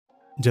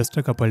Just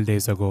a couple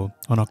days ago,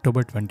 on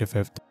October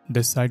 25th,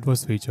 this site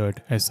was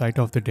featured as Site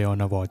of the Day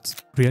on Awards.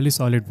 Really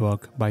solid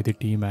work by the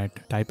team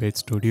at Type 8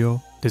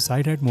 Studio. The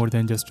site had more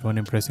than just one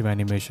impressive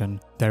animation.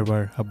 There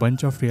were a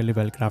bunch of really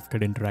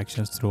well-crafted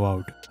interactions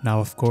throughout. Now,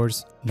 of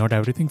course, not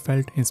everything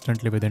felt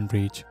instantly within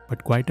reach,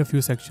 but quite a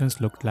few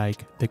sections looked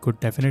like they could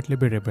definitely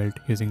be rebuilt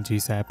using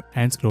GSAP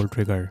and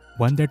ScrollTrigger.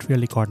 One that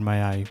really caught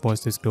my eye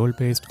was the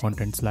scroll-based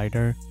content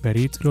slider, where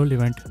each scroll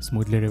event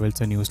smoothly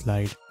reveals a new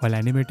slide while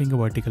animating a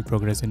vertical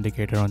progress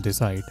indicator on the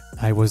site.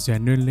 I was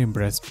genuinely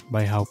impressed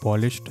by how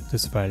polished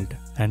this felt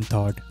and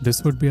thought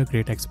this would be a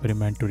great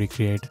experiment to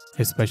recreate,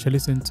 especially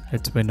since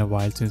it's been a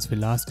while since we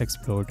last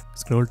explored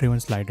scroll-driven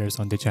sliders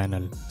on the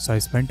channel. So I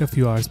spent a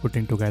few hours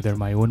putting together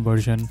my own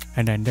version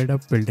and ended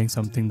up building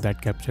something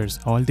that captures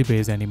all the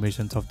base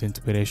animations of the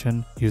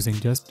inspiration using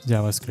just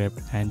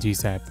JavaScript and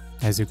GSAP.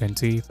 As you can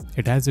see,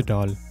 it has it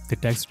all: the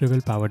text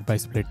reveal powered by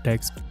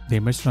SplitText, the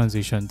image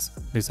transitions,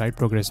 the site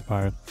progress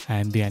bar,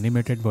 and the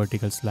animated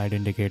vertical slide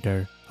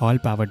indicator, all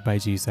powered by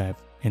GSAP.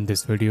 In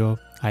this video,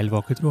 I'll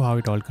walk you through how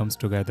it all comes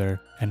together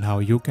and how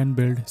you can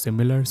build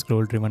similar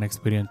scroll-driven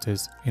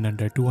experiences in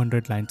under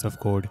 200 lines of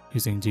code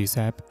using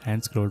GSAP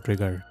and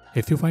ScrollTrigger.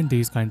 If you find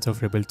these kinds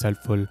of rebuilds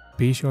helpful,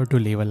 be sure to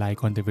leave a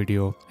like on the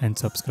video and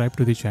subscribe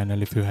to the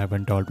channel if you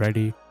haven't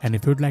already. And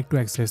if you'd like to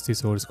access the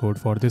source code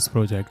for this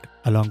project,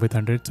 along with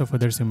hundreds of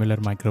other similar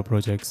micro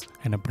projects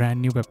and a brand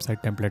new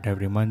website template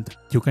every month,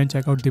 you can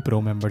check out the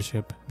Pro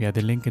membership via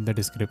the link in the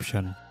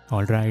description.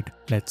 Alright,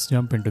 let's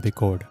jump into the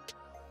code.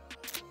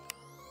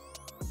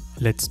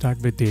 Let's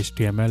start with the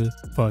HTML.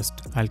 First,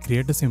 I'll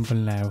create a simple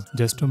nav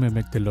just to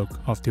mimic the look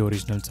of the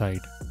original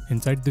site.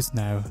 Inside this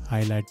nav,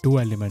 I'll add two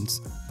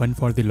elements, one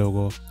for the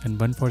logo and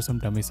one for some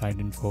dummy site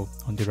info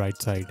on the right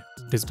side.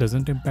 This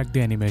doesn't impact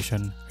the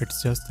animation,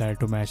 it's just there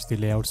to match the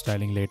layout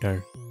styling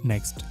later.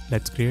 Next,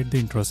 let's create the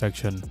intro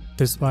section.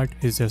 This part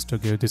is just to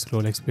give the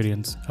scroll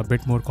experience a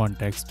bit more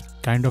context,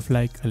 kind of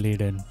like a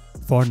lead-in.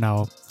 For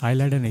now,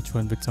 I'll add an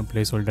h1 with some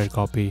placeholder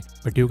copy,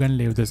 but you can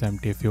leave this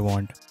empty if you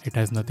want. It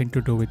has nothing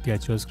to do with the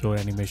actual scroll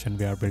animation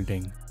we are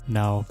building.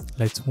 Now,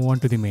 let's move on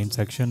to the main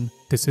section.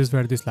 This is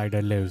where the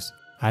slider lives.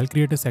 I'll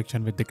create a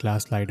section with the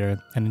class slider,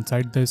 and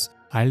inside this,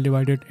 I'll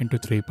divide it into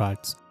three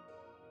parts: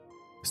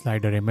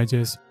 slider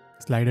images,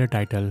 slider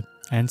title,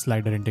 and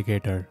slider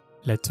indicator.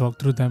 Let's walk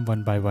through them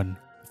one by one.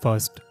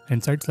 First,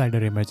 inside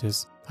slider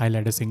images, I'll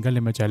add a single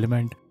image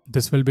element.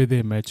 This will be the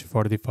image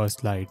for the first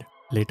slide.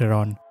 Later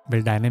on,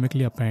 we'll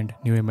dynamically append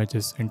new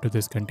images into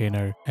this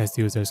container as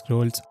the user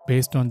scrolls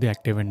based on the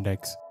active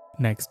index.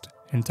 Next,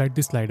 inside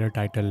the slider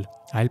title,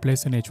 I'll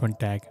place an h1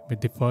 tag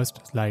with the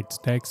first slide's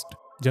text.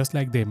 Just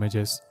like the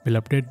images,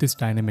 we'll update this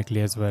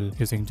dynamically as well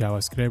using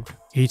JavaScript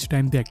each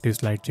time the active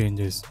slide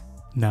changes.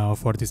 Now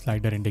for the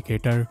slider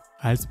indicator,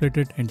 I'll split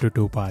it into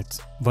two parts.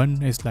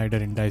 One is slider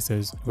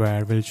indices,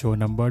 where we'll show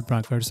numbered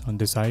markers on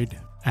the side,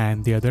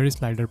 and the other is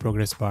slider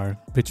progress bar,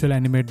 which will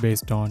animate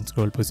based on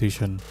scroll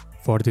position.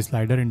 For the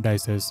slider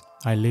indices,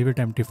 I'll leave it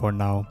empty for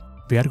now.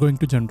 We are going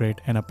to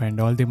generate and append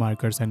all the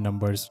markers and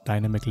numbers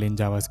dynamically in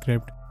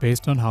JavaScript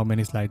based on how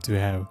many slides we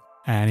have.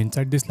 And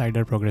inside the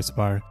slider progress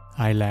bar,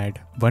 I'll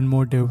add one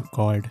more div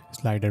called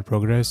slider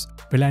progress.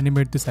 We'll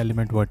animate this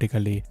element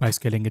vertically by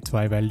scaling its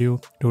Y value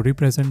to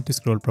represent the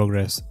scroll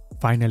progress.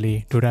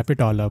 Finally, to wrap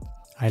it all up,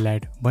 I'll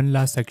add one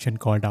last section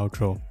called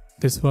outro.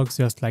 This works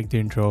just like the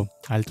intro.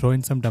 I'll throw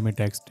in some dummy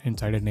text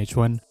inside an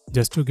h1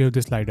 just to give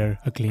the slider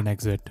a clean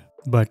exit.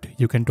 But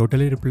you can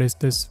totally replace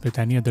this with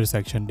any other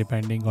section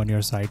depending on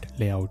your site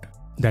layout.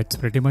 That's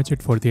pretty much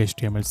it for the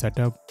HTML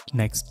setup.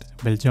 Next,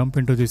 we'll jump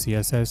into the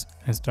CSS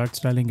and start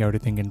styling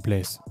everything in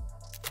place.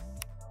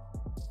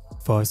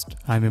 First,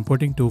 I'm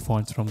importing two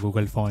fonts from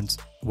Google Fonts.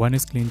 One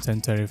is clean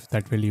sans serif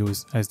that we'll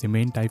use as the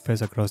main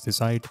typeface across the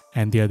site,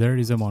 and the other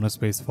is a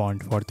monospace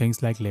font for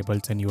things like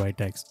labels and UI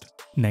text.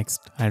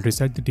 Next, I'll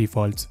reset the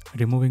defaults,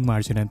 removing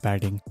margin and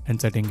padding, and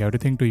setting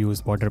everything to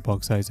use border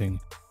box sizing.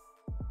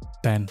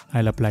 Then,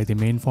 I'll apply the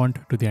main font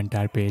to the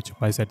entire page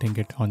by setting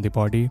it on the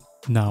body.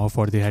 Now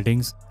for the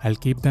headings, I'll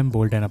keep them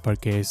bold and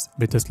uppercase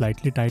with a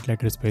slightly tight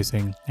letter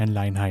spacing and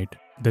line height.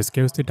 This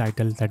gives the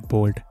title that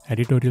bold,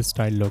 editorial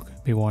style look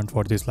we want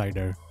for the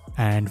slider.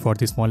 And for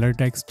the smaller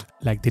text,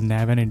 like the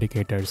nav and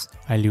indicators,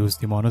 I'll use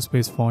the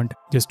monospace font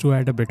just to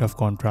add a bit of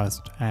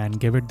contrast and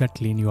give it that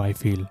clean UI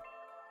feel.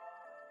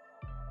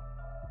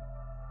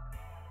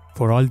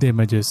 For all the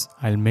images,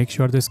 I'll make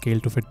sure they scale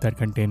to fit their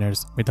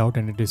containers without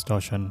any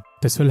distortion.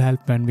 This will help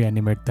when we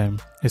animate them,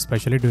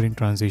 especially during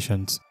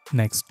transitions.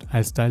 Next,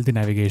 I'll style the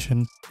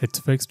navigation. It's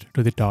fixed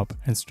to the top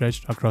and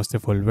stretched across the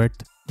full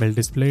width. We'll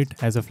display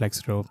it as a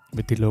flex row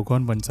with the logo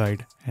on one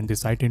side and the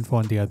site info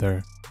on the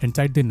other.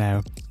 Inside the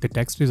nav, the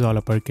text is all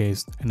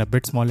uppercase and a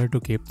bit smaller to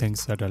keep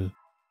things subtle.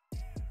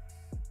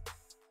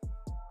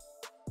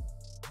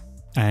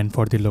 And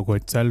for the logo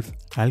itself,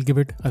 I'll give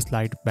it a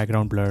slight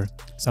background blur,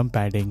 some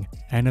padding,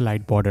 and a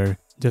light border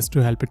just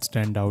to help it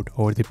stand out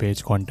over the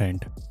page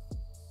content.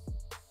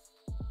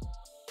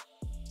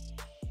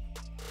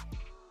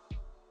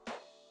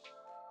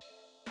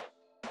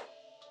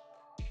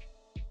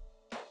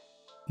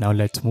 Now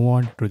let's move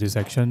on to the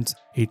sections.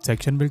 Each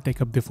section will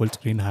take up the full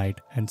screen height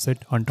and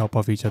sit on top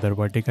of each other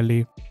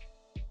vertically.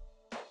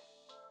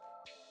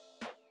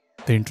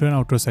 The intro and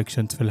outro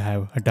sections will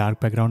have a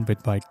dark background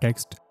with white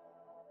text.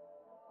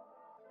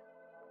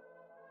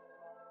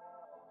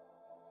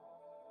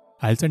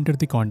 I'll center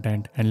the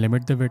content and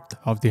limit the width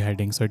of the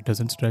heading so it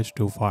doesn't stretch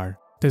too far.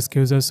 This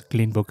gives us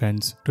clean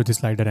bookends to the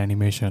slider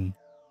animation.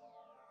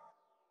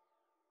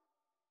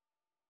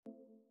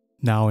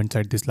 Now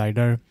inside the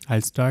slider,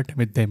 I'll start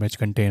with the image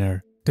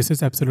container. This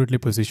is absolutely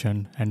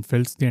positioned and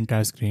fills the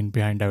entire screen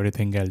behind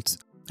everything else.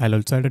 I'll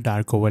also add a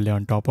dark overlay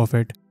on top of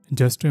it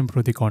just to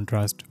improve the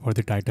contrast for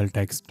the title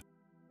text.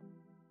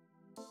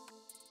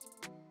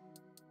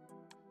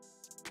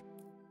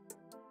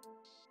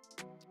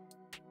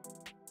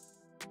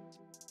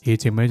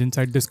 Each image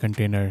inside this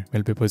container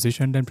will be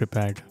positioned and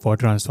prepared for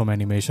transform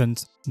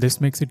animations. This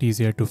makes it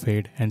easier to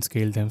fade and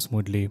scale them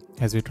smoothly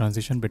as we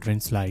transition between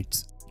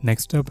slides.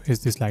 Next up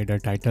is the slider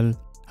title.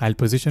 I'll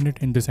position it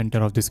in the center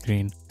of the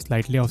screen,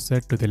 slightly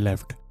offset to the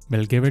left.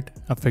 We'll give it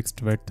a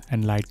fixed width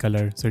and light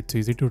color so it's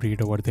easy to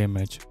read over the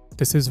image.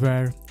 This is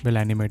where we'll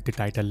animate the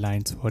title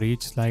lines for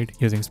each slide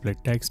using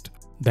SplitText.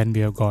 Then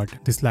we have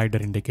got the slider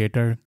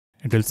indicator.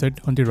 It will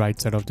sit on the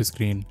right side of the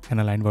screen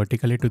and align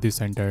vertically to the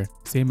center,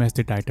 same as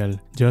the title,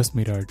 just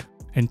mirrored.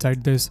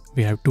 Inside this,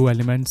 we have two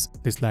elements,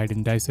 the slide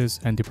indices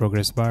and the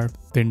progress bar.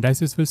 The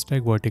indices will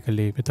stack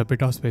vertically with a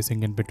bit of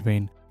spacing in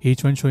between,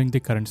 each one showing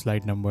the current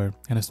slide number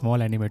and a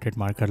small animated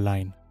marker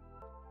line.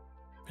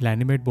 We'll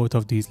animate both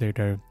of these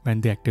later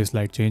when the active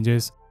slide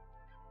changes.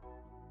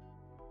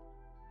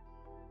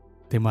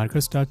 The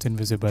marker starts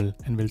invisible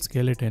and we'll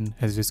scale it in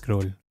as we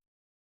scroll.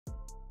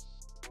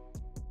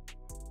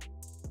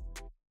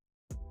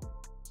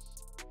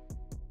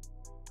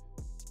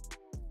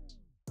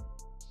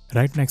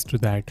 Right next to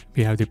that,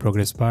 we have the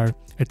progress bar.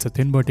 It's a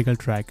thin vertical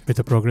track with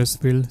a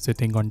progress wheel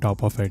sitting on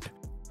top of it.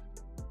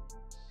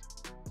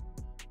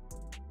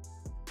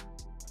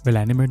 We'll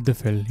animate the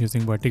fill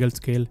using vertical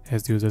scale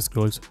as the user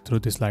scrolls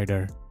through the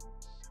slider.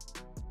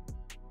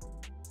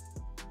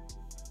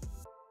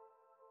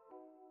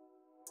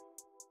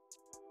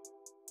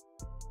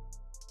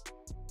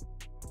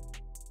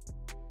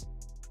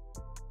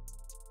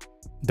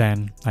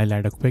 Then, I'll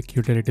add a quick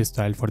utility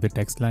style for the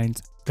text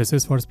lines. This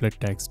is for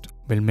SplitText.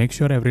 We'll make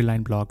sure every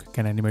line block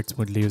can animate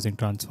smoothly using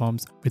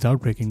transforms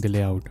without breaking the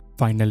layout.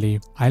 Finally,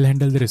 I'll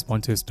handle the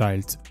responsive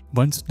styles.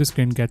 Once the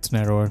screen gets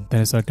narrower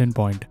than a certain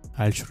point,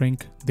 I'll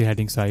shrink the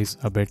heading size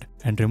a bit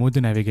and remove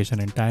the navigation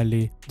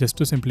entirely just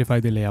to simplify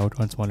the layout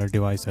on smaller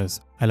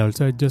devices. I'll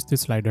also adjust the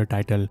slider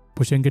title,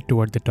 pushing it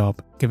toward the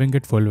top, giving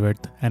it full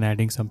width and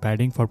adding some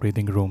padding for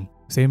breathing room.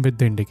 Same with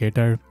the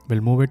indicator,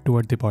 we'll move it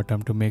toward the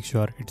bottom to make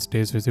sure it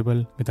stays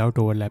visible without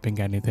overlapping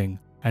anything.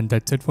 And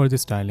that's it for the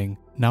styling.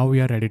 Now we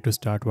are ready to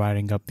start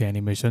wiring up the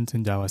animations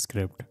in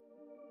JavaScript.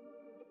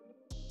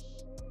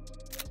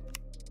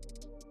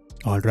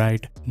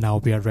 Alright, now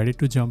we are ready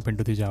to jump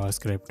into the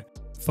JavaScript.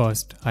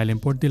 First, I'll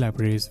import the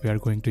libraries we are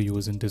going to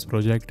use in this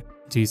project.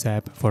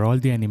 GSAP for all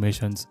the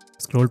animations,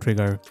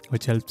 ScrollTrigger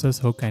which helps us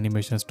hook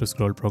animations to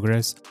scroll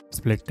progress,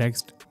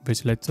 SplitText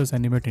which lets us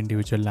animate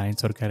individual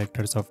lines or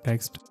characters of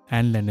text,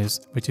 and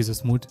Lennis which is a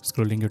smooth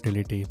scrolling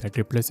utility that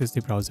replaces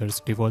the browser's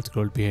default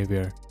scroll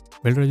behavior.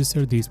 We'll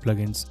register these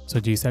plugins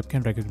so GSAP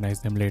can recognize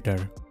them later.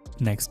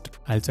 Next,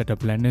 I'll set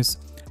up Lennis.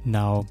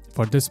 Now,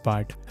 for this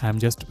part, I'm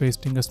just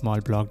pasting a small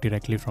block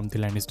directly from the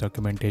Lennis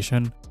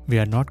documentation. We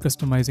are not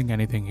customizing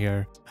anything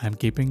here. I'm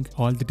keeping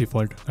all the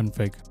default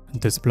config.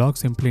 This block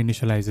simply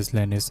initializes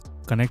Lennis,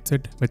 connects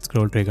it with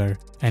ScrollTrigger,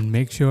 and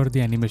makes sure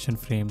the animation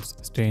frames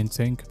stay in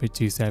sync with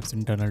GSAP's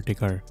internal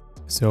ticker.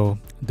 So,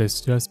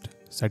 this just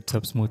sets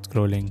up smooth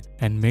scrolling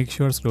and makes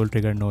sure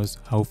ScrollTrigger knows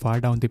how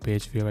far down the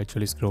page we have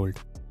actually scrolled.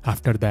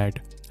 After that,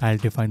 I'll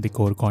define the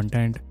core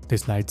content, the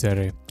slides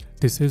array.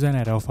 This is an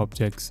array of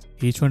objects.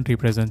 Each one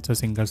represents a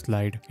single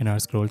slide in our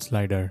scroll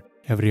slider.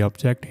 Every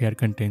object here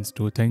contains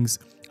two things,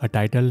 a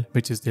title,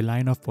 which is the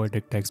line of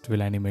poetic text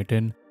we'll animate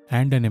in,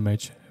 and an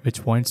image,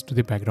 which points to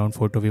the background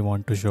photo we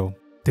want to show.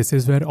 This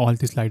is where all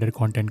the slider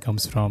content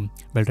comes from.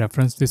 We'll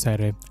reference this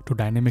array to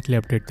dynamically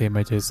update the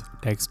images,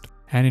 text,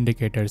 and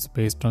indicators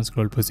based on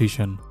scroll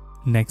position.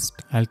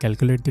 Next, I'll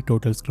calculate the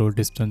total scroll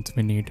distance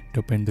we need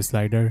to pin the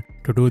slider.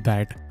 To do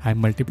that, I'm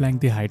multiplying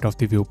the height of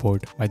the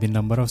viewport by the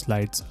number of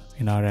slides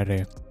in our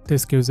array.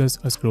 This gives us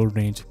a scroll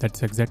range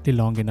that's exactly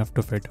long enough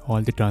to fit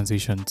all the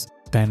transitions.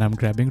 Then I'm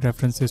grabbing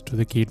references to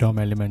the key DOM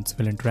elements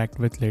we'll interact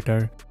with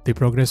later, the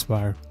progress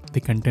bar,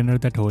 the container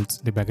that holds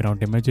the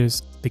background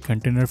images, the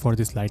container for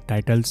the slide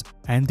titles,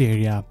 and the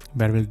area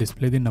where we'll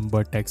display the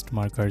numbered text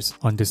markers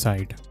on the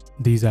side.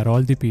 These are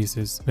all the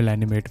pieces we'll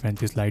animate when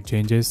the slide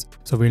changes,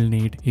 so we'll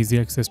need easy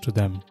access to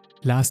them.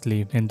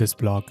 Lastly, in this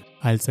block,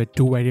 I'll set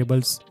two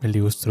variables we'll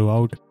use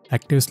throughout: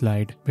 active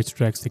slide, which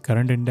tracks the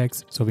current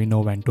index so we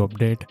know when to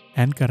update,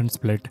 and current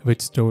split,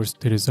 which stores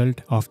the result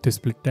of the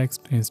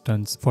SplitText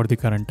instance for the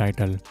current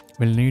title.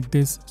 We'll need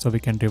this so we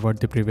can revert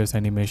the previous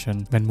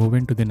animation when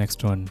moving to the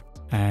next one.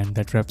 And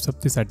that wraps up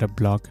the setup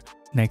block.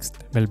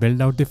 Next, we'll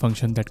build out the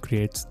function that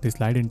creates the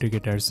slide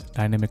indicators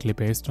dynamically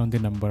based on the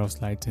number of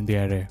slides in the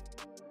array.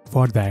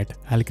 For that,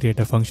 I'll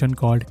create a function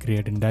called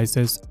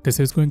createIndices.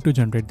 This is going to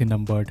generate the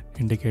numbered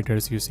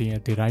indicators you see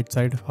at the right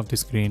side of the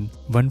screen,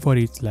 one for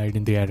each slide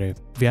in the array.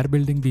 We are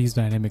building these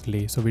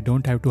dynamically so we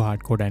don't have to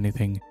hardcode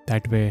anything.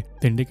 That way,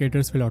 the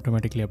indicators will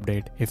automatically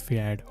update if we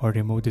add or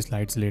remove the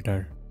slides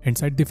later.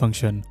 Inside the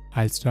function,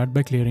 I'll start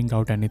by clearing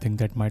out anything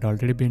that might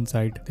already be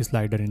inside the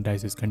slider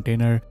indices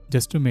container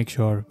just to make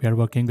sure we are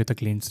working with a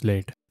clean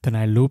slate. Then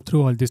I'll loop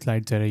through all the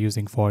slides array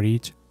using for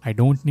each. I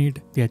don't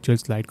need the actual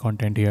slide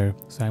content here,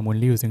 so I'm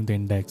only using the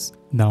index.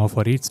 Now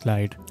for each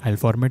slide, I'll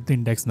format the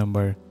index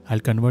number, I'll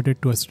convert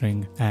it to a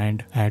string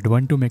and add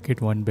 1 to make it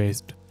 1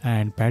 based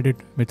and pad it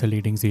with a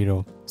leading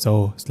 0.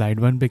 So slide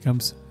 1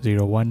 becomes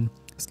 01,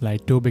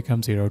 slide 2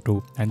 becomes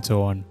 02 and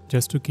so on,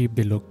 just to keep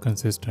the look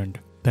consistent.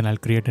 Then I'll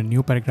create a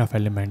new paragraph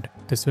element.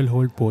 This will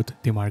hold both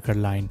the marker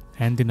line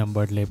and the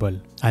numbered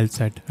label. I'll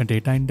set a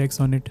data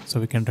index on it so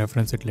we can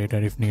reference it later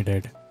if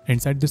needed.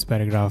 Inside this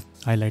paragraph,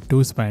 I'll add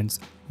 2 spans.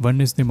 One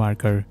is the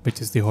marker,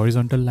 which is the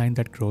horizontal line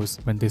that grows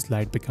when the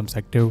slide becomes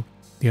active.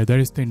 The other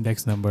is the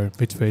index number,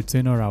 which fades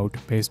in or out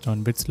based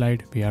on which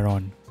slide we are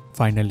on.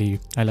 Finally,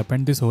 I'll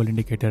append this whole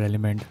indicator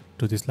element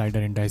to the slider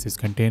indices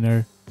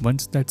container.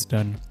 Once that's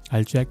done,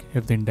 I'll check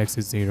if the index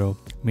is 0,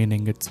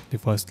 meaning it's the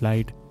first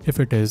slide. If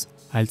it is,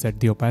 I'll set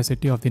the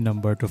opacity of the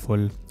number to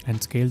full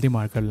and scale the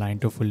marker line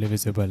to fully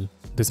visible.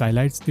 This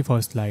highlights the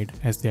first slide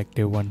as the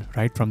active one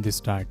right from the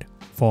start.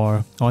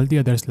 For all the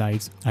other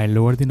slides, I'll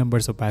lower the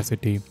number's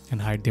opacity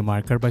and hide the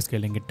marker by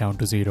scaling it down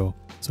to 0.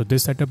 So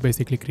this setup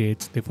basically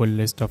creates the full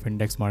list of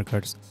index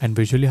markers and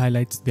visually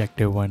highlights the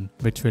active one,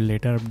 which will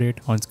later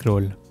update on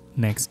scroll.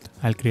 Next,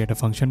 I'll create a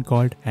function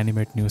called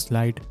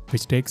animateNewSlide,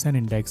 which takes an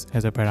index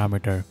as a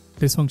parameter.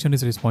 This function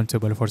is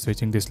responsible for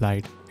switching the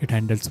slide. It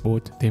handles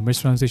both the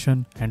image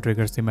transition and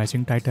triggers the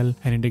matching title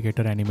and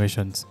indicator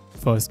animations.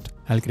 First,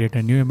 I'll create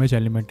a new image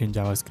element in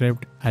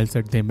JavaScript. I'll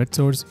set the image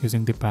source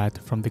using the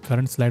path from the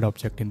current slide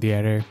object in the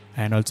array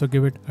and also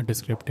give it a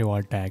descriptive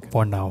alt tag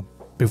for now.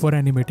 Before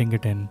animating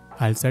it in,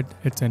 I'll set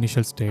its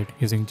initial state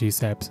using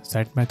GSAP's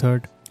set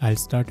method. I'll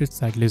start it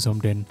slightly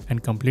zoomed in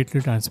and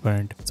completely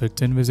transparent so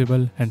it's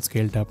invisible and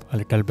scaled up a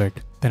little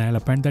bit. Then I'll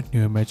append that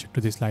new image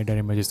to the slider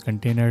images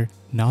container.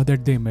 Now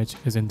that the image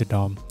is in the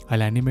DOM,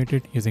 I'll animate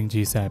it using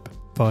GSAP.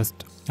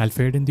 First, I'll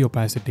fade in the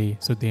opacity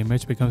so the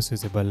image becomes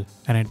visible,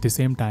 and at the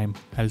same time,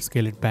 I'll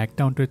scale it back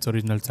down to its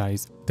original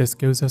size. This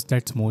gives us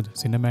that smooth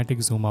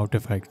cinematic zoom out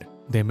effect.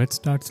 The image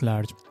starts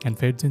large and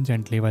fades in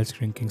gently while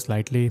shrinking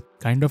slightly,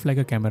 kind of like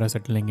a camera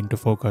settling into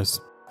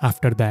focus.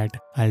 After that,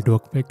 I'll do a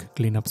quick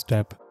cleanup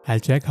step. I'll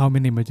check how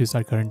many images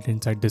are currently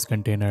inside this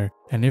container,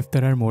 and if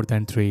there are more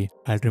than 3,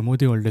 I'll remove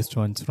the oldest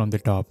ones from the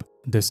top.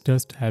 This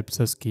just helps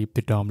us keep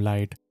the DOM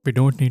light. We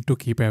don't need to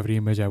keep every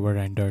image ever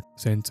rendered,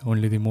 since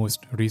only the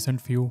most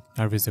recent few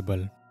are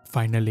visible.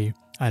 Finally,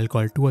 I'll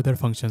call 2 other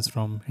functions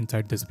from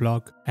inside this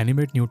block.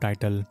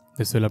 AnimateNewTitle.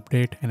 This will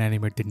update and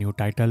animate the new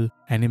title.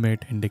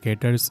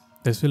 AnimateIndicators.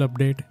 This will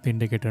update the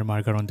indicator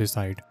marker on the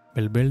side.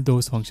 We'll build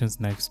those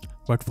functions next,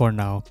 but for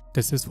now,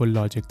 this is full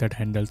logic that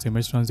handles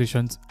image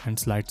transitions and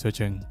slide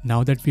switching.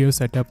 Now that we have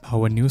set up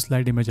how a new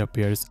slide image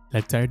appears,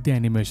 let's add the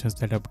animations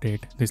that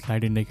update the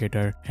slide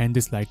indicator and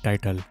the slide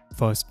title.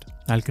 First,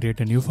 I'll create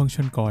a new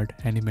function called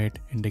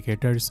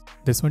AnimateIndicators.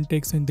 This one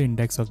takes in the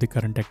index of the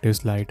current active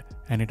slide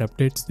and it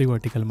updates the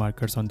vertical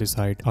markers on the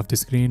side of the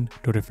screen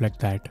to reflect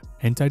that.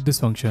 Inside this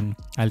function,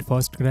 I'll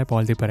first grab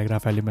all the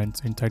paragraph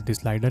elements inside the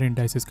slider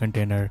indices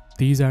container.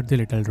 These are the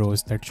little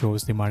rows that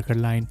shows the marker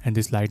line and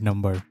the slide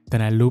number.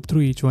 Then I'll loop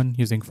through each one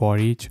using for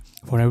each.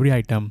 For every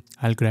item,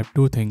 I'll grab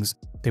 2 things.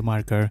 The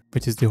marker,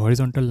 which is the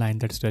horizontal line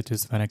that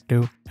stretches when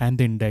active, and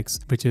the index,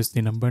 which is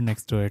the number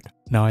next to it.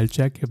 Now I'll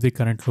check if the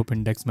current loop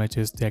index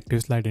matches the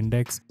active slide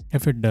index.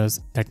 If it does,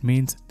 that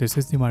means this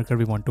is the marker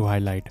we want to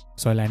highlight.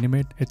 So I'll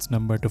animate its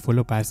number to full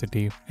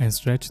opacity and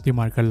stretch the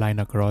marker line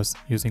across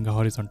using a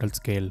horizontal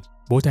scale.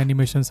 Both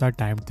animations are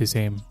timed the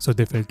same, so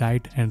they feel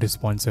tight and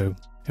responsive.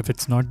 If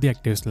it's not the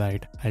active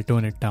slide, I'll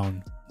tone it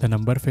down. The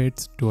number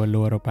fades to a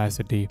lower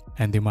opacity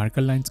and the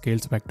marker line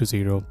scales back to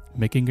 0,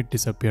 making it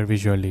disappear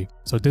visually.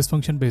 So this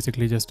function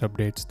basically just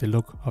updates the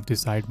look of the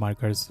side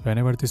markers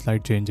whenever the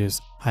slide changes,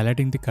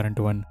 highlighting the current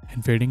one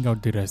and fading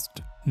out the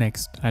rest.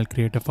 Next, I'll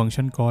create a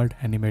function called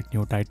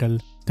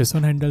AnimateNewTitle. This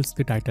one handles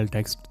the title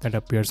text that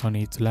appears on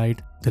each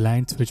slide, the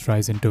lines which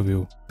rise into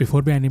view.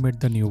 Before we animate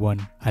the new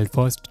one, I'll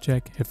first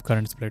check if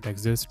current split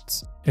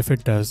exists. If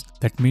it does,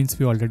 that means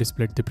we already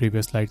split the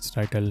previous slide's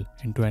title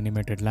into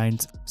animated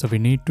lines, so we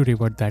need to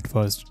revert that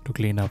first to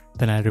clean up.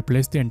 Then I'll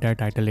replace the entire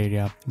title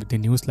area with the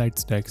new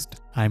slide's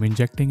text. I'm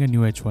injecting a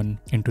new h1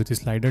 into the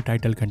slider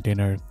title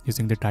container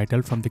using the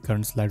title from the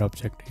current slide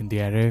object in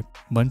the array.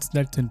 Once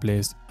that's in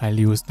place, I'll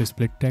use the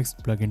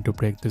SplitText plugin to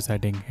break this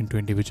heading into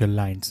individual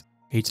lines.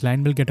 Each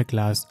line will get a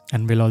class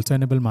and will also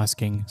enable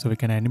masking so we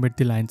can animate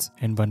the lines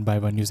in one by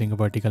one using a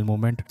vertical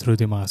movement through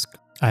the mask.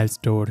 I'll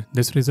store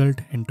this result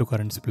into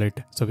current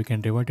split so we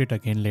can revert it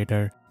again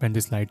later when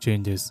the slide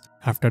changes.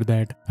 After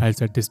that, I'll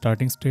set the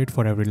starting state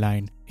for every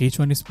line. Each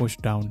one is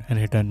pushed down and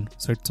hidden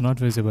so it's not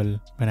visible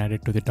when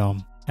added to the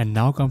DOM. And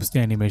now comes the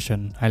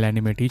animation. I'll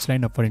animate each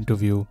line upward into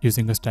view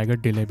using a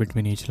staggered delay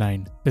between each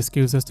line. This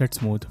gives us that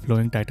smooth,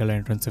 flowing title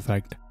entrance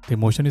effect. The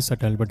motion is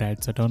subtle but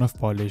adds a ton of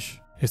polish,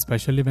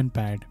 especially when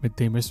paired with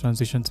the image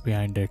transitions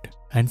behind it.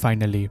 And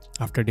finally,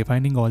 after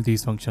defining all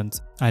these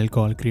functions, I'll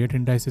call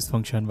createIndices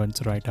function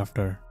once right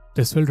after.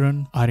 This will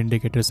run our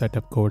indicator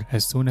setup code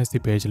as soon as the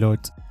page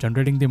loads,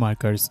 generating the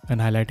markers and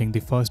highlighting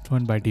the first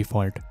one by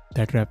default.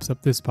 That wraps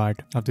up this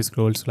part of the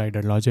scroll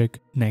slider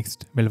logic.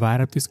 Next, we'll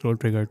wire up the scroll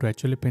trigger to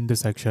actually pin the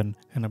section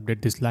and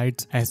update the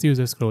slides as the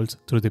user scrolls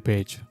through the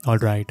page.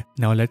 Alright,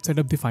 now let's set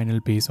up the final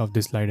piece of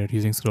this slider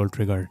using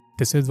ScrollTrigger.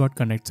 This is what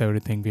connects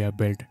everything we have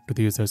built to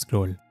the user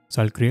scroll.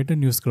 So I'll create a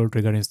new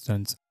ScrollTrigger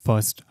instance.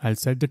 First, I'll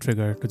set the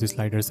trigger to the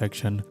slider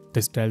section.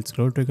 This tells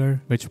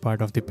ScrollTrigger which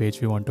part of the page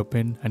we want to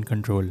pin and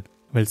control.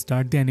 We'll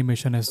start the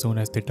animation as soon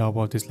as the top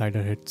of the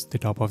slider hits the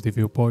top of the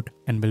viewport,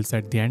 and we'll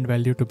set the end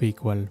value to be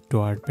equal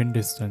to our pin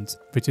distance,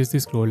 which is the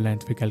scroll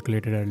length we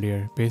calculated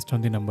earlier based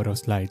on the number of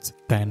slides.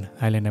 Then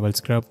I'll enable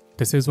scrub.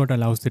 This is what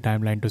allows the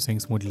timeline to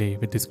sync smoothly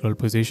with the scroll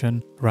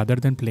position rather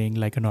than playing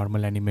like a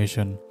normal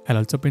animation. I'll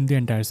also pin the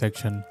entire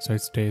section so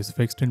it stays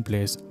fixed in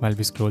place while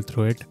we scroll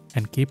through it,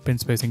 and keep pin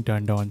spacing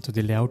turned on so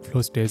the layout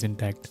flow stays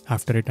intact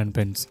after it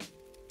unpins.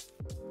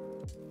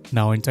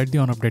 Now inside the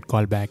onUpdate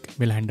callback,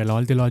 we'll handle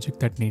all the logic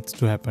that needs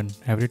to happen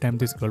every time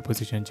the scroll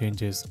position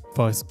changes.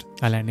 First,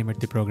 I'll animate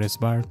the progress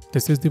bar.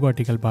 This is the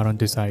vertical bar on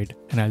the side,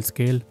 and I'll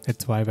scale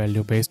its Y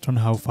value based on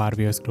how far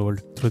we have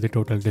scrolled through the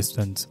total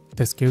distance.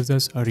 This gives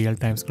us a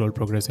real-time scroll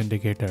progress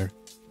indicator.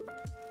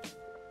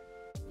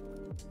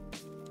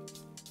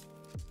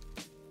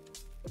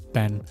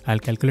 Then I'll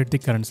calculate the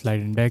current slide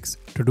index.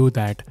 To do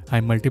that,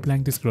 I'm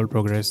multiplying the scroll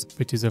progress,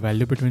 which is a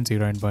value between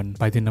 0 and 1,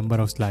 by the number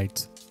of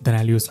slides. Then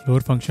I'll use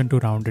floor function to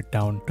round it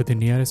down to the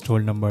nearest whole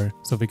number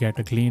so we get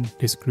a clean,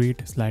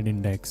 discrete slide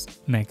index.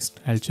 Next,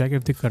 I'll check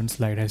if the current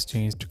slide has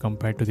changed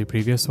compared to the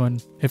previous one.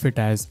 If it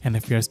has, and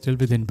if we are still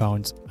within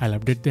bounds, I'll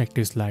update the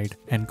active slide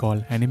and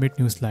call animate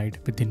new slide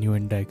with the new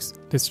index.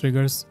 This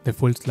triggers the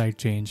full slide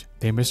change,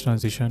 the image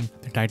transition,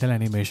 the title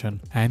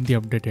animation, and the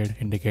updated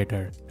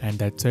indicator. And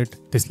that's it.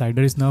 The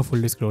slider is now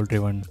fully scroll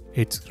driven.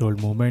 Each scroll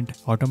movement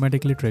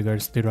automatically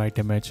triggers the right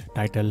image,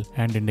 title,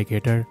 and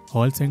indicator,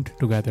 all synced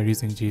together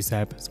using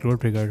GSAP,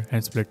 ScrollTrigger,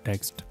 and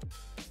SplitText.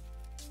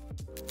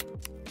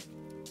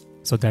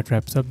 So that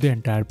wraps up the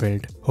entire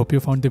build. Hope you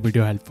found the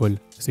video helpful.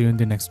 See you in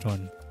the next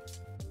one.